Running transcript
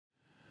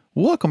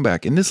Welcome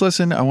back. In this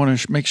lesson, I want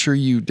to make sure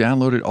you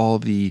downloaded all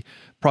the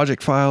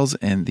project files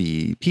and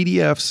the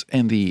PDFs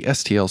and the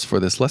STLs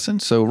for this lesson.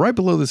 So right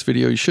below this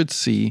video, you should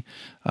see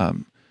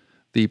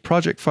the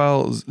project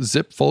files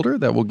zip folder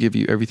that will give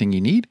you everything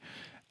you need.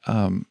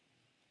 And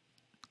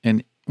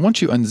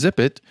once you unzip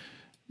it,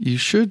 you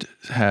should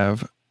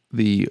have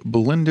the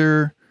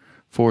Blender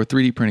for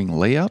 3D printing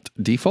layout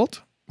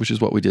default, which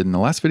is what we did in the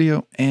last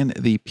video, and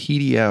the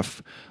PDF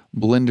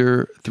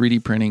Blender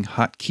 3D printing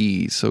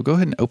hotkeys. So go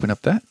ahead and open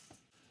up that.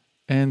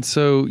 And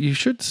so you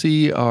should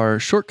see our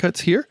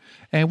shortcuts here,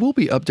 and we'll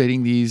be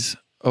updating these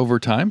over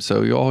time.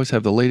 So you'll always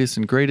have the latest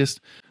and greatest,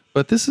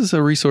 but this is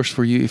a resource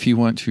for you if you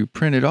want to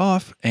print it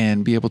off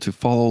and be able to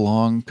follow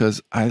along,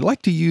 because I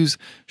like to use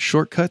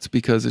shortcuts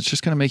because it's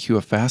just going to make you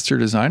a faster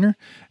designer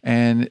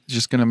and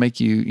just going to make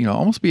you,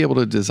 almost be able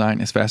to design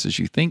as fast as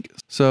you think.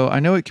 So I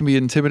know it can be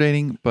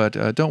intimidating, but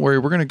don't worry,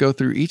 we're going to go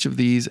through each of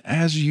these.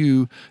 As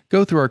you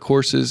go through our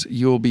courses,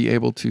 you'll be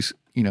able to,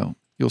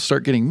 you'll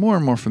start getting more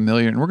and more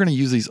familiar, and we're going to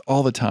use these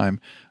all the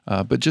time.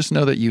 But just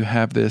know that you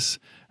have this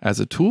as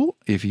a tool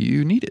if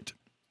you need it.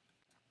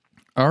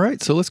 All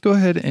right, so let's go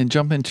ahead and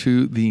jump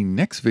into the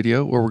next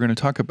video where we're going to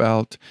talk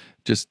about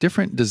just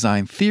different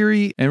design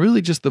theory and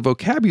really just the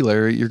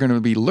vocabulary you're going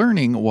to be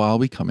learning while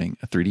becoming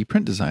a 3D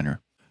print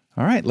designer.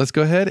 All right, let's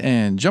go ahead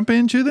and jump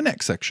into the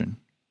next section.